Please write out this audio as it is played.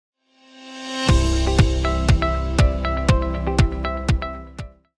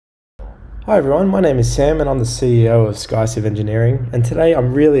Hi everyone, my name is Sam and I'm the CEO of SkyCiv Engineering, and today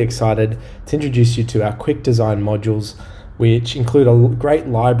I'm really excited to introduce you to our Quick Design modules, which include a great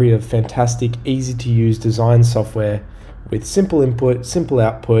library of fantastic, easy to use design software with simple input, simple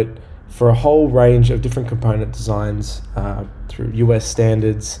output for a whole range of different component designs through US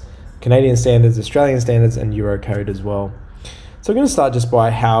standards, Canadian standards, Australian standards, and Eurocode as well. So we're going to start just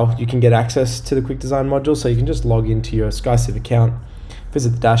by how you can get access to the Quick Design module. So you can just log into your SkyCiv account, visit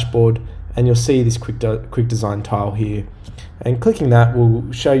the dashboard, and you'll see this quick design tile here. And clicking that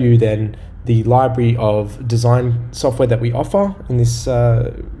will show you then the library of design software that we offer in this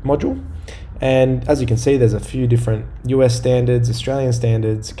module. And as you can see, there's a few different US standards, Australian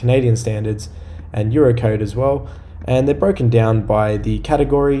standards, Canadian standards, and Eurocode as well. And they're broken down by the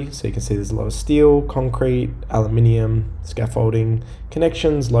category. So you can see there's a lot of steel, concrete, aluminium, scaffolding,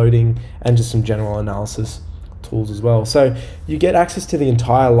 connections, loading, and just some general analysis tools as well. So you get access to the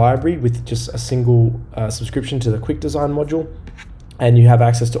entire library with just a single subscription to the Quick Design module, and you have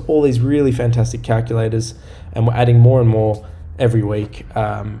access to all these really fantastic calculators, and we're adding more and more every week,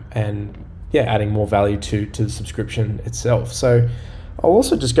 and yeah, adding more value to the subscription itself. So I'll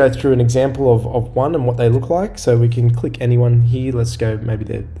also just go through an example of one and what they look like. So we can click anyone here. Let's go maybe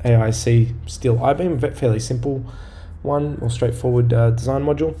the AIC Steel I-beam, fairly simple one or straightforward design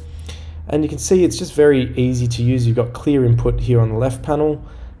module. And you can see it's just very easy to use. You've got clear input here on the left panel.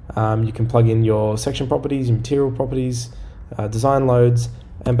 You can plug in your section properties, your material properties, design loads,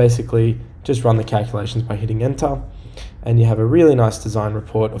 and basically just run the calculations by hitting enter. And you have a really nice design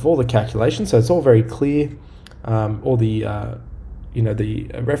report of all the calculations. So it's all very clear. All the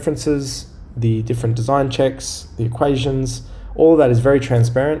the references, the different design checks, the equations, all of that is very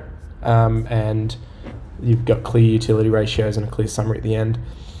transparent, and you've got clear utility ratios and a clear summary at the end.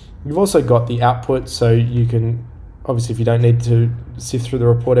 You've also got the output, so you can, obviously if you don't need to sift through the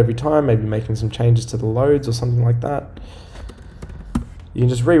report every time, maybe making some changes to the loads or something like that, you can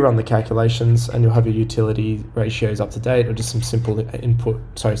just rerun the calculations and you'll have your utility ratios up to date, or just some simple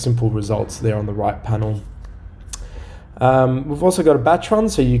simple results there on the right panel. We've also got a batch run,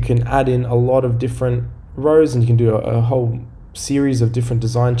 so you can add in a lot of different rows and you can do a whole series of different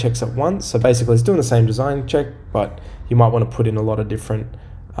design checks at once. So basically it's doing the same design check, but you might want to put in a lot of different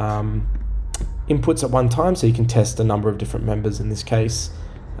inputs at one time, so you can test a number of different members in this case,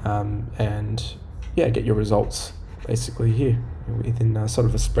 and yeah, get your results basically here within sort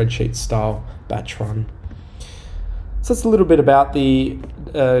of a spreadsheet style batch run. So that's a little bit about the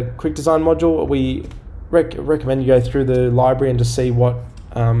Quick Design module. We recommend you go through the library and just see what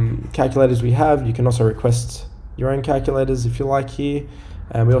calculators we have. You can also request your own calculators if you like here,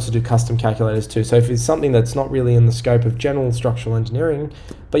 and we also do custom calculators too. So if it's something that's not really in the scope of general structural engineering,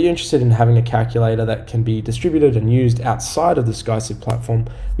 but you're interested in having a calculator that can be distributed and used outside of the SkyCiv platform,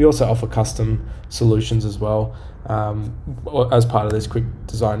 we also offer custom solutions as well, as part of this Quick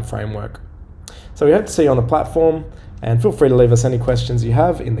Design framework. So we hope to see you on the platform, and feel free to leave us any questions you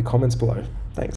have in the comments below.